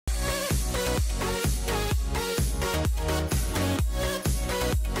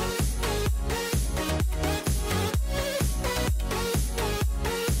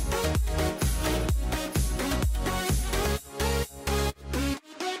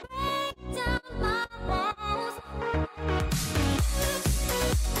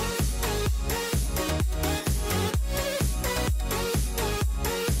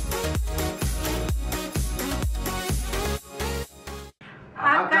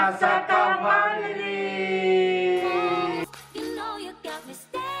Akasaka family! You know you got me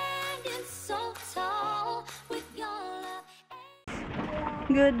standing so tall with your love.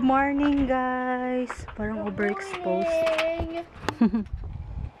 Good morning, guys. Parang overexposed.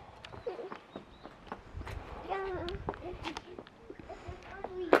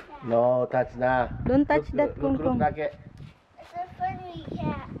 No, touch na. Don't touch that, Look, Kung. dake. It's a friendly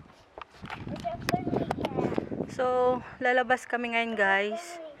cat. It's a friendly cat. So, lalabas kami ngayon, guys.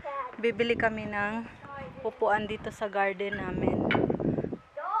 Friendly cat. Bibili kami ng upuan dito sa garden namin.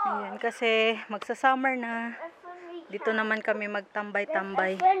 Ayan, kasi magsa-summer na. A friendly cat. Dito naman kami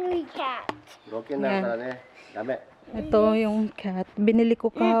magtambay-tambay. A friendly cat. Broken na Yan. pala ne. Dame. Ito yung cat. Binili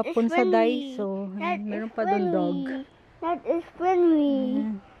ko kahapon sa friendly. Daiso. That Ayan, meron is pa doon dog. friendly. That is friendly.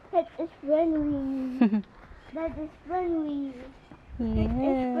 That is friendly. That is friendly.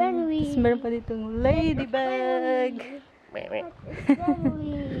 Yes. friendly. Tapos meron pa ditong ladybug. Meme. It's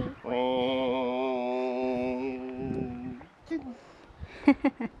friendly.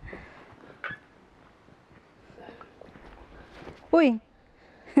 Uy!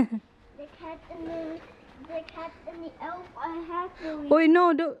 The cat and the elf are happy. Uy,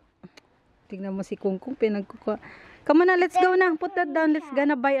 no! Tingnan mo si Kungkung, pinagkukuha. Come on na, let's go na. Put that down. Let's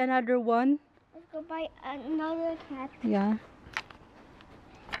gonna buy another one. Let's go buy another cat. Yeah.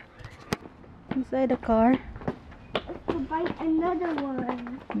 Inside the car. Let's go buy another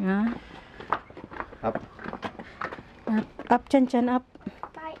one. Yeah. Up. Up, chan, up.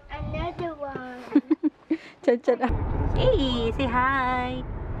 Buy another one. Chan, up. Hey, say hi.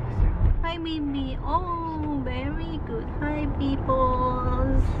 Hi, Mimi. Oh, very good. Hi,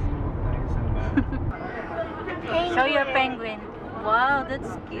 peoples. Show your penguin. Wow,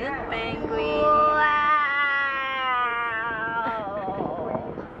 that's cute, penguin. Wow.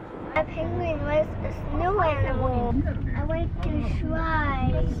 A penguin was a snow animal. I went to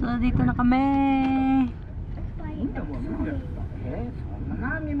try. So, dito na kami. Let's buy a penguin.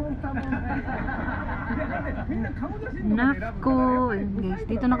 Nafco. Ayan, guys.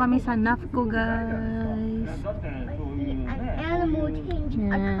 Dito na kami sa Nafco, guys. An animal change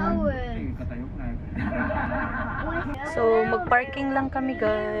a color. So, mag-parking lang kami,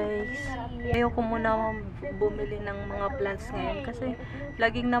 guys. Ayoko muna bumili ng mga plants ngayon kasi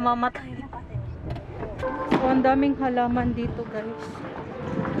laging namamatay. So, ang daming halaman dito, guys.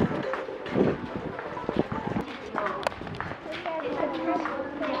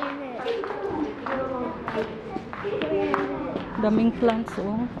 Daming plants,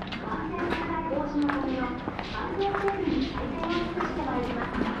 oh.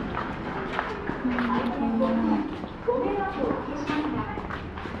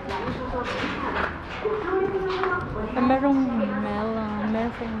 Merong melon,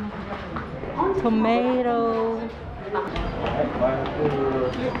 merong tomato.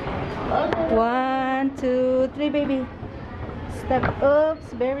 1, 2, 3, baby. Step.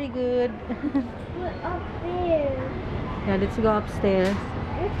 Oops, very good. We're up there. Yeah, let's go upstairs.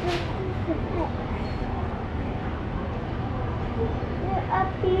 Let's go see the pet. We're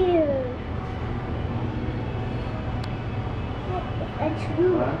up here. That's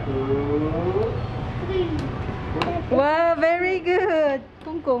two, three. Wow, very good.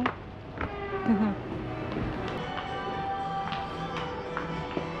 Kungkung.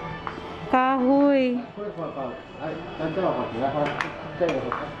 Kahoy.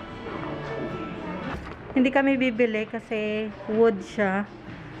 Hindi kami bibili kasi wood siya.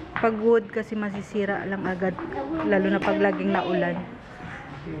 Pag wood kasi masisira lang agad. Lalo na pag laging naulan.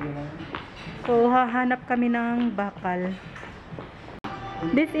 So, hahanap kami ng bakal.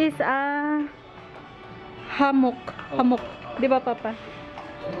 This is a hammock. Hammock. Di ba, Papa?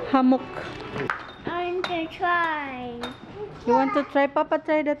 Hammock. I want to try. You want to try? Papa,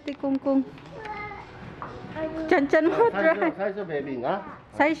 try that, Kungkung. Chan mo, try. Saiso baby nga.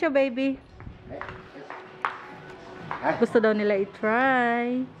 Saisho, baby. Gusto daw nila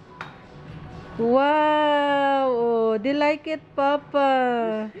i-try. Wow! Oh, do you like it,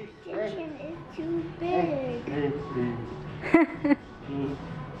 Papa? Chicken is too big.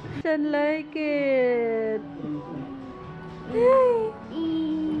 Chan like it.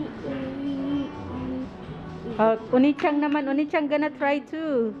 Unichang naman. Unichang gonna try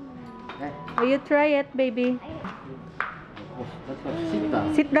too. Oh, you try it, baby.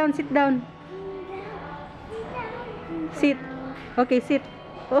 Sit down, sit down. Sit. Okay, sit.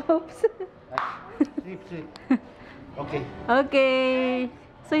 Oops. Sit. Okay. Okay.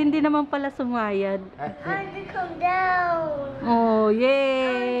 So, hindi naman pala sumayad. I want to come down. Oh, I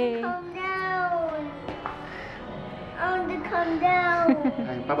yay! want to come down. I want to come down.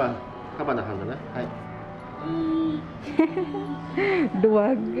 はい、パパのハンドね。はい。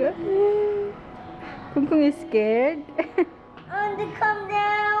Duwag. Kung is scared. I want to come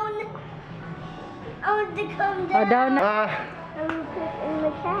down. I want to come Oh, down. down na. Ah. I want to put in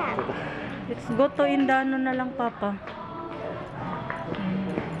the cat. Let's go to Indano na lang, Papa.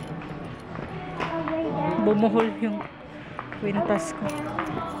 I'll lay down. Bumuhol yung kwintas ko.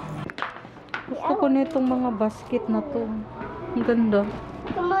 Gusto ko nitong mga basket na to. Ang ganda.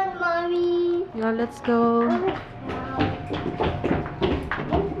 Come on, Mommy. Yeah, let's go.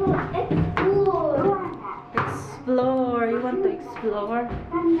 Explore. You want to explore?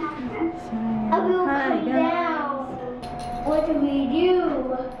 So, I will hi, come guys. down. What do we do?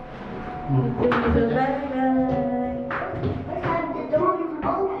 Bye-bye. Let's have the doors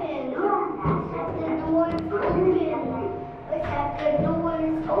open. Let's have the doors open. Let's have the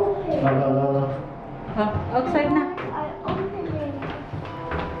doors open. No. Ah, outside na. I open it.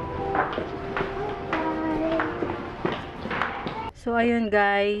 So, ayun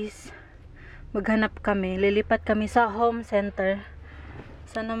guys. Maghanap kami. Lilipat kami sa home center.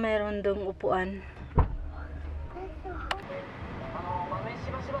 Sana mayroon dong upuan.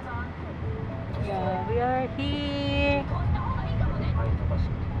 Yeah, we are here.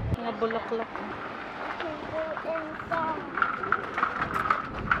 Mga bulaklak.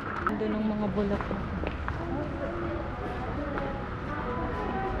 Doon ang mga bulaklak.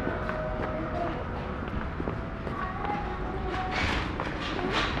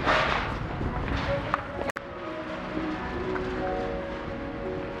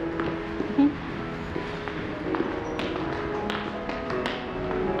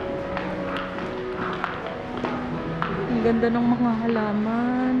 Ang ganda ng mga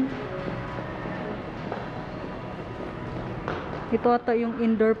halaman. Ito ata yung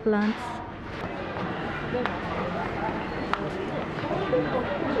indoor plants.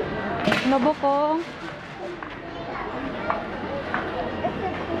 Nabokong.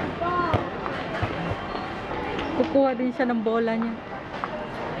 Kukuha din siya ng bola niya.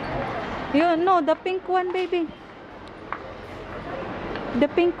 Yun, no, the pink one, baby.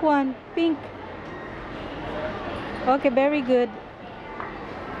 The pink one, pink. Okay, very good.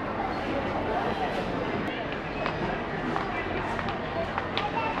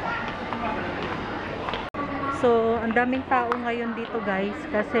 So, ang daming tao ngayon dito guys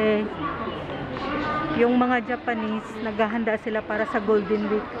kasi yung mga Japanese naghahanda sila para sa Golden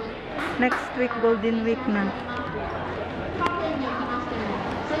Week. Next week Golden Week na.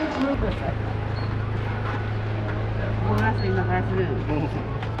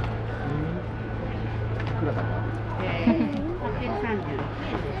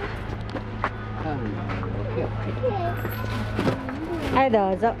 Ay,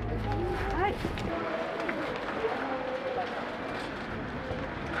 dozo.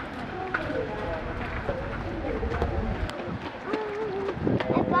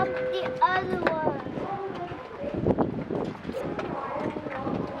 I bumped the other one.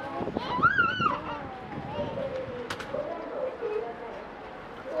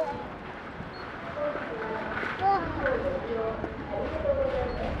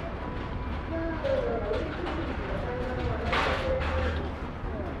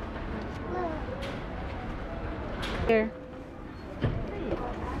 Here.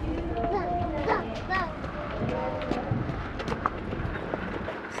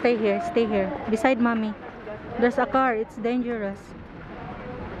 Stay here, stay here. Beside mommy. There's a car, it's dangerous.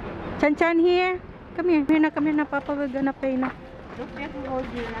 Chan Chan here. Come here. Come here na, Papa. We're gonna pay na.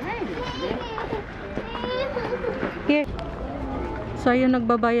 Here. So, ayun,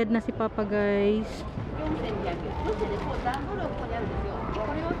 nagbabayad na si Papa, guys.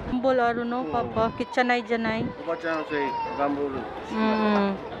 Gambol, aro no, Papa. Kitchanay-janay. おばちゃんsay ガンボール。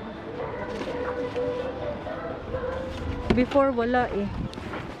 Before, wala eh.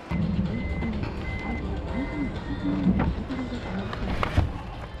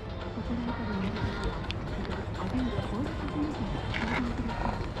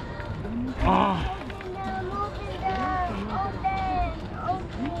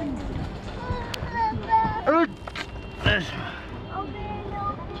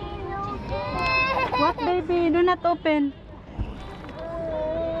 What, baby? Do not open.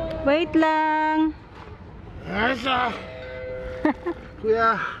 Wait lang. Asa.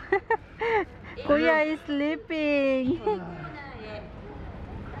 Kuya. Kuya is sleeping.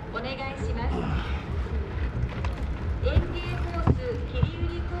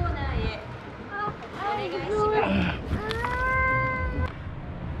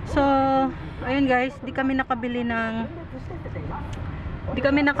 So, ayun guys, di kami nakabili ng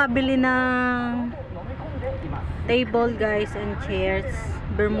table guys and chairs.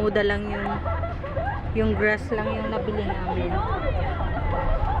 Bermuda lang yung Yung grass lang yung nabili namin.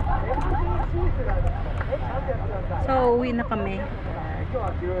 So, uwi na kami.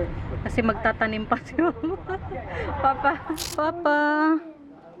 Kasi magtatanim pa si Mama. Papa, Papa.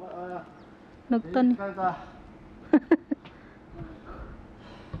 Nagtanim.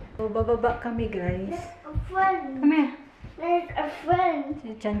 So, bababa kami, guys. A friend. Come here. There's a friend.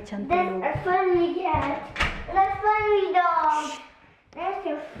 Si Chan-Chan There's tulog. a friendly cat. And a friendly dog. There's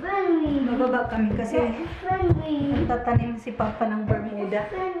a friendly. Bababa kami kasi There's a friendly. tatanim si Papa ng Bermuda.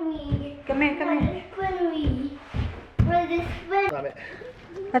 Friendly. Come here, come here. There's friendly. Where's this friend? Dami.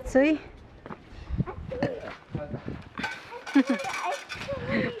 Atsoy.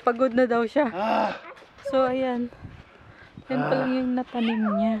 Pagod na daw siya. Ah! So, ayan. Yan pa lang yung natanim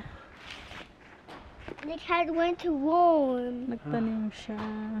niya. The cat went to warm. Nagtanim siya.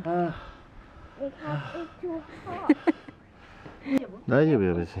 Ah. The cat is too hot. 大丈夫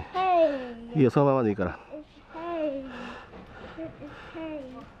よ、別に。 Hey. いいよ、そのままでいいから。 It's hay. It's hay.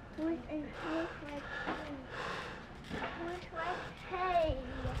 Where's like hay? Where's like hay?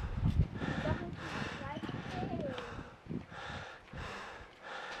 Like hay.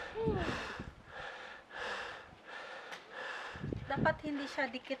 Dapat hindi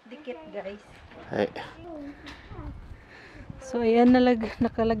siya dikit-dikit, guys. はい。 So, ayan,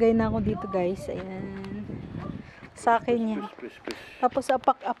 nakalagay na ako dito, guys. Ayan. Sa akin yan. Tapos,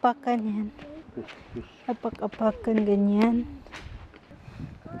 apak-apakan yan. Apak-apakan, ganyan.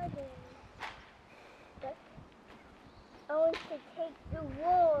 I want to take the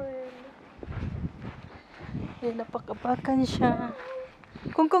worm. Ayan, apak-apakan siya.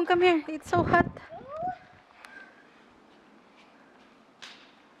 Kung, come here. It's so hot.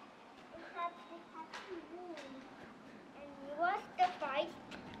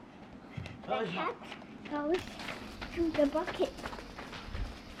 The cat goes to the bucket.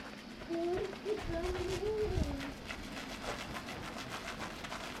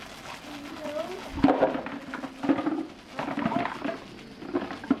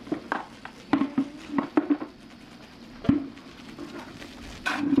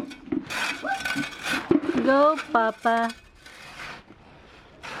 Go, Papa.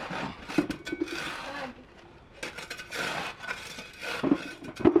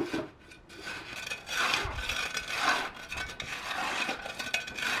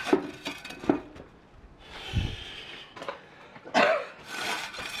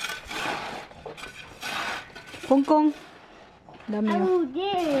 Kung. Dami I yun. will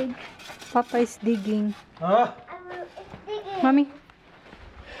dig. Papa is digging. Ah! I will dig it. Mami.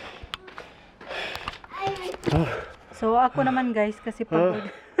 I So, ako naman, guys, kasi pagod.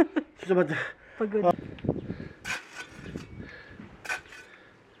 ちょっと待って。 Pagod.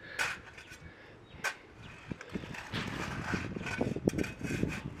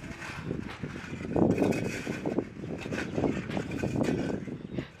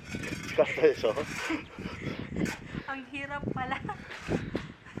 Kasta でしょ Ang hirap pala.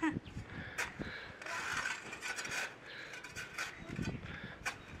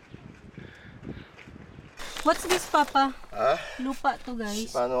 What's this, Papa? あ Lupa to, guys.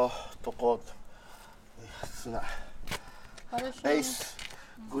 芝のとこ、砂。 Para siya. ベース。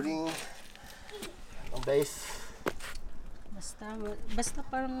グリーンのベース。 Basta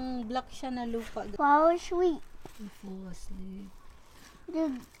parang black siya na lupa. Flower sweet. You fall asleep.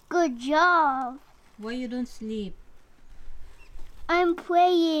 Good job. Why you don't sleep? I'm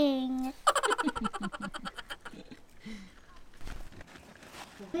praying.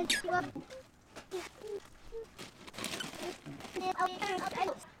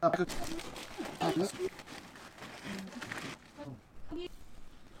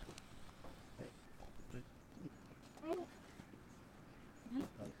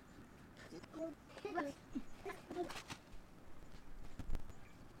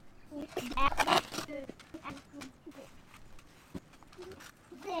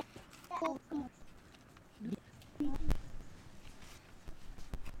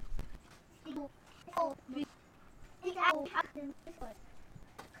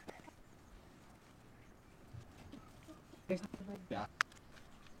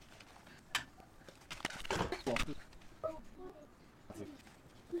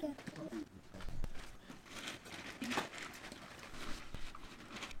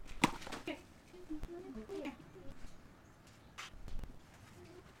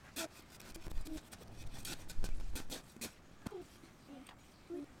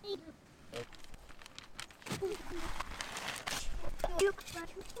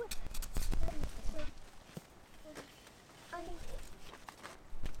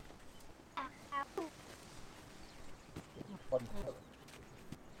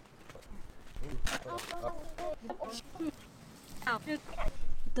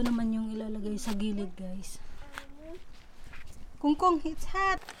 Ito naman yung ilalagay sa gilid, guys. Kungkong, it's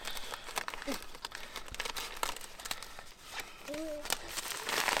hot!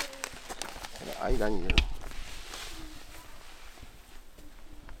 Ay, lang yun.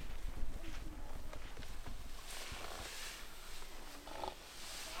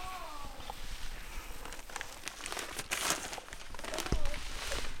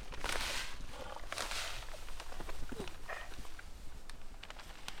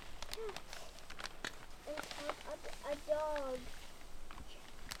 A dog.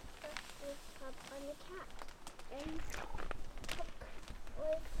 Let's hop on the cat and hook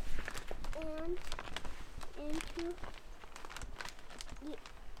with and into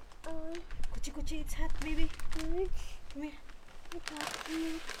the Kuchi, it's hot, baby. birds. Come here. Without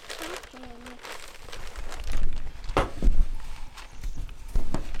me talking.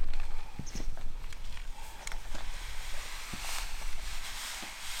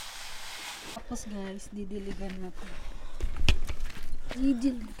 Tapos guys, didiligan natin.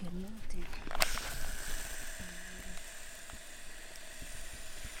 Didiligan natin.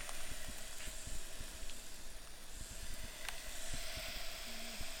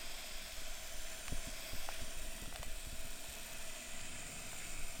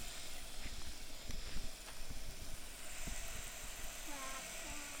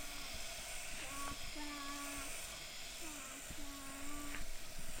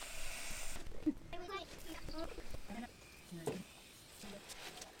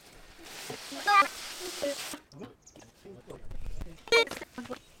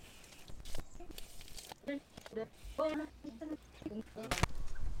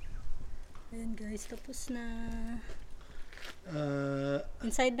 Ayan guys, tapos na.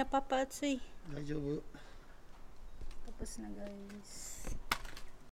 Inside na papa at say. Medyo Tapos na guys.